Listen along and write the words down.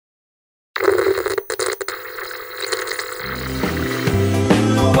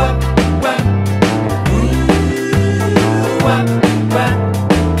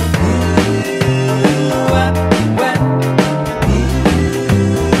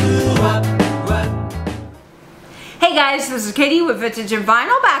guys, this is Katie with Vintage and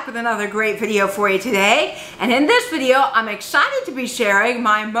Vinyl, back with another great video for you today. And in this video, I'm excited to be sharing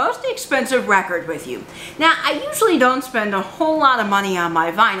my most expensive record with you. Now, I usually don't spend a whole lot of money on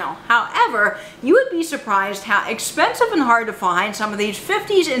my vinyl. However, you would be surprised how expensive and hard to find some of these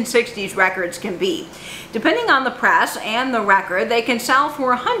 50s and 60s records can be. Depending on the press and the record, they can sell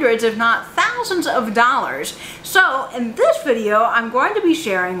for hundreds, if not thousands of dollars. So, in this video, I'm going to be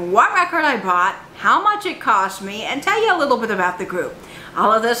sharing what record I bought, how much it cost me, and tell you a little bit about the group.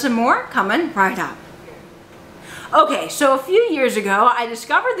 All of this and more coming right up. Okay, so a few years ago, I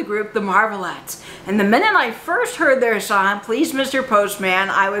discovered the group The Marvelettes, and the minute I first heard their song, Please Mr. Postman,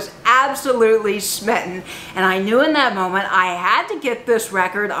 I was absolutely smitten, and I knew in that moment I had to get this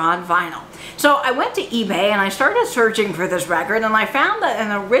record on vinyl. So I went to eBay and I started searching for this record, and I found that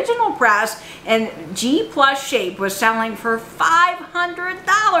an original press in G+ shape was selling for $500.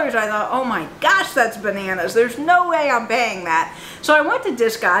 I thought, oh my gosh, that's bananas. There's no way I'm paying that. So I went to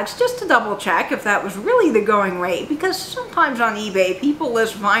Discogs just to double check if that was really the going rate, because sometimes on eBay people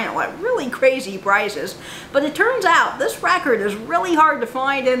list vinyl at really crazy prices. But it turns out this record is really hard to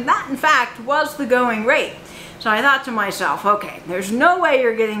find, and that in fact was the going rate. So I thought to myself, okay, there's no way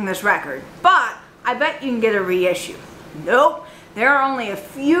you're getting this record, but I bet you can get a reissue. Nope. There are only a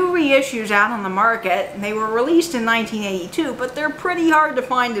few reissues out on the market, and they were released in 1982, but they're pretty hard to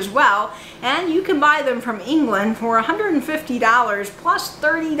find as well, and you can buy them from England for $150 plus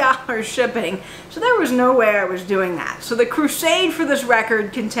 $30 shipping, so there was no way I was doing that. So the crusade for this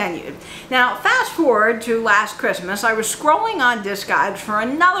record continued. Now, fast forward to last Christmas, I was scrolling on Discogs for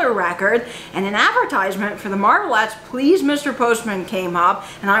another record, and an advertisement for the Marvelettes' Please Mr. Postman came up,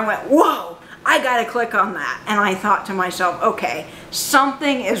 and I went, whoa! I gotta click on that. And I thought to myself, okay,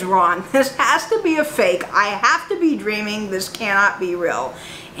 something is wrong. This has to be a fake. I have to be dreaming. This cannot be real.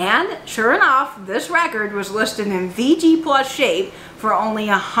 And sure enough, this record was listed in VG+ shape for only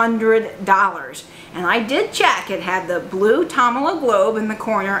 $100. And I did check. It had the blue Tamala globe in the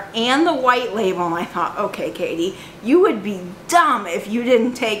corner and the white label, and I thought, okay, Katie, you would be dumb if you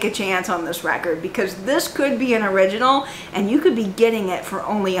didn't take a chance on this record, because this could be an original and you could be getting it for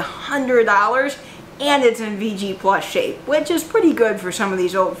only $100, and it's in VG+ shape, which is pretty good for some of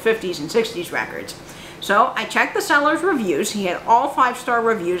these old 50s and 60s records. So I checked the seller's reviews. He had all 5-star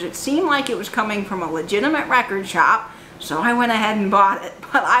reviews. It seemed like it was coming from a legitimate record shop. So I went ahead and bought it,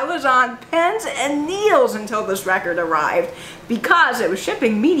 but I was on pins and needles until this record arrived, because it was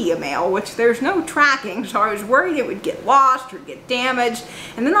shipping media mail, which there's no tracking, so I was worried it would get lost or get damaged,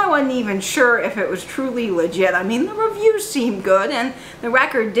 and then I wasn't even sure if it was truly legit. I mean, the reviews seemed good, and the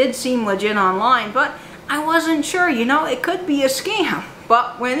record did seem legit online, but I wasn't sure, you know, it could be a scam.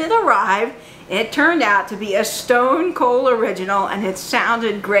 But when it arrived, it turned out to be a stone cold original, and it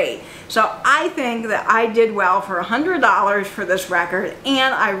sounded great. So I think that I did well for $100 for this record,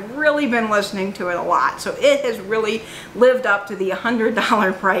 and I've really been listening to it a lot. So it has really lived up to the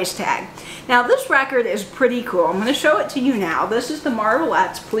 $100 price tag. Now this record is pretty cool. I'm going to show it to you now. This is the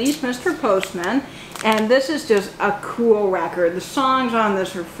Marvelettes' Please Mr. Postman, and this is just a cool record. The songs on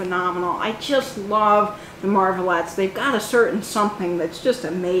this are phenomenal. I just love the Marvelettes. They've got a certain something that's just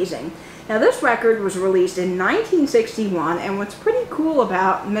amazing. Now this record was released in 1961, and what's pretty cool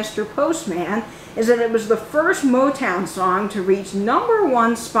about Mr. Postman is that it was the first Motown song to reach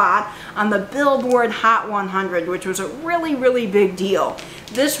 #1 spot on the Billboard Hot 100, which was a really, really big deal.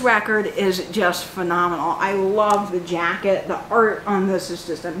 This record is just phenomenal. I love the jacket. The art on this is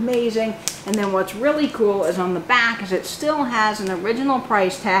just amazing. And then what's really cool is on the back is it still has an original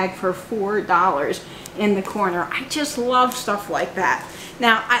price tag for $4 in the corner. I just love stuff like that.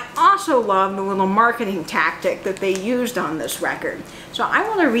 Now, I also love the little marketing tactic that they used on this record. So I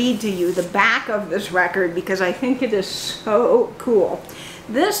want to read to you the back of this record because I think it is so cool.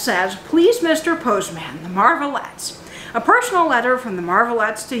 This says, Please Mr. Postman, the Marvelettes. A personal letter from the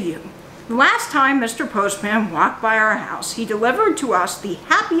Marvelettes to you. The last time Mr. Postman walked by our house, he delivered to us the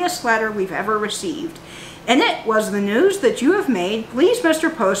happiest letter we've ever received. In it was the news that you have made Please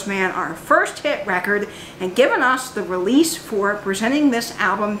Mr. Postman our first hit record and given us the release for presenting this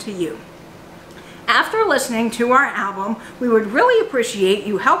album to you. After listening to our album, we would really appreciate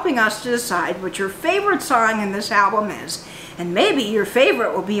you helping us to decide what your favorite song in this album is, and maybe your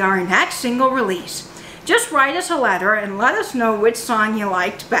favorite will be our next single release. Just write us a letter and let us know which song you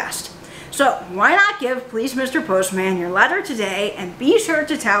liked best. So why not give Please Mr. Postman your letter today, and be sure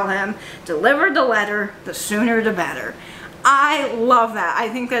to tell him, delivered the letter, the sooner the better. I love that. I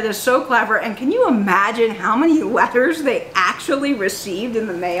think that is so clever. And can you imagine how many letters they actually received in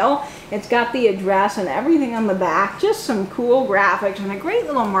the mail? It's got the address and everything on the back. Just some cool graphics and a great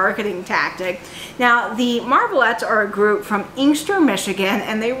little marketing tactic. Now, the Marvelettes are a group from Inkster, Michigan,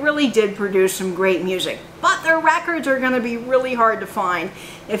 and they really did produce some great music. But their records are going to be really hard to find.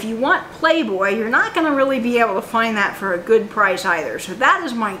 If you want Playboy, you're not going to really be able to find that for a good price either. So that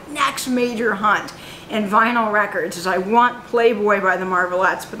is my next major hunt in vinyl records, is I want Playboy by the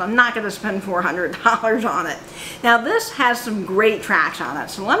Marvelettes, but I'm not going to spend $400 on it. Now this has some great tracks on it,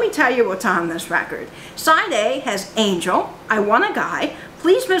 so let me tell you what's on this record. Side A has Angel, I Want a Guy,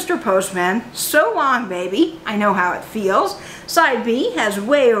 Please Mr. Postman, So Long Baby, I Know How It Feels. Side B has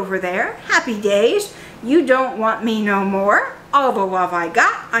Way Over There, Happy Days, You Don't Want Me No More, All the Love I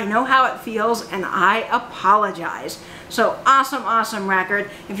Got, I Know How It Feels, and I Apologize. So awesome, awesome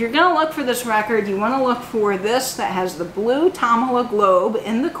record. If you're going to look for this record, you want to look for this that has the blue Tamala globe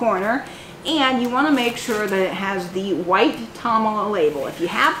in the corner, and you want to make sure that it has the white Tamala label. If you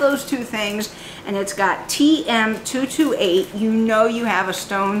have those two things and it's got TM228, you know you have a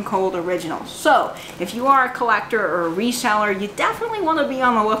Stone Cold original. So if you are a collector or a reseller, you definitely want to be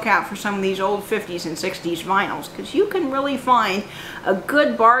on the lookout for some of these old 50s and 60s vinyls, because you can really find a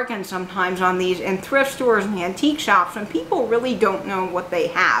good bargain sometimes on these in thrift stores and antique shops when people really don't know what they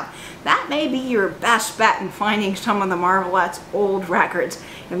have. That may be your best bet in finding some of the Marvelettes' old records.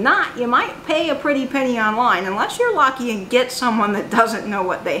 If not, you might pay a pretty penny online, unless you're lucky and get someone that doesn't know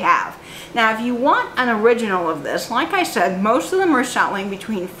what they have. Now, if you want an original of this, like I said, most of them are selling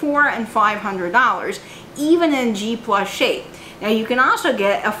between $400 and $500, even in G+ shape. Now, you can also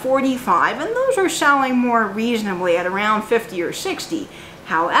get a 45, and those are selling more reasonably at around 50 or 60.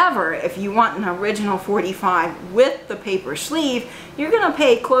 However, if you want an original 45 with the paper sleeve, you're going to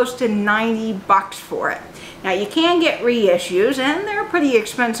pay close to 90 bucks for it. Now, you can get reissues, and they're pretty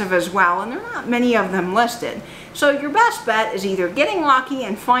expensive as well, and there are not many of them listed. So your best bet is either getting lucky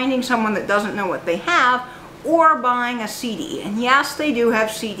and finding someone that doesn't know what they have, or buying a CD. And yes, they do have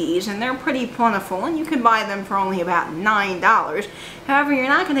CDs, and they're pretty plentiful, and you can buy them for only about $9. However, you're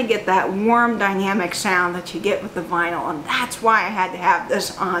not going to get that warm, dynamic sound that you get with the vinyl, and that's why I had to have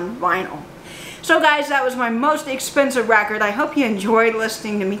this on vinyl. So guys, that was my most expensive record. I hope you enjoyed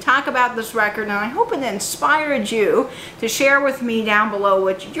listening to me talk about this record, and I hope it inspired you to share with me down below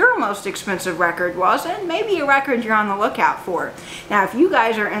what your most expensive record was, and maybe a record you're on the lookout for. Now, if you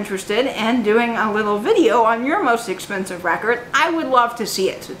guys are interested in doing a little video on your most expensive record, I would love to see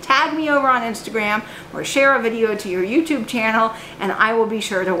it. So tag me over on Instagram or share a video to your YouTube channel, and I will be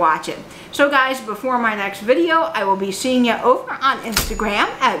sure to watch it. So guys, before my next video, I will be seeing you over on Instagram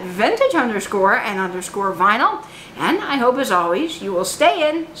at vintage_and_vinyl. And I hope, as always, you will stay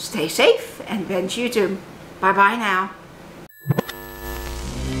in, stay safe, and binge YouTube. Bye-bye now.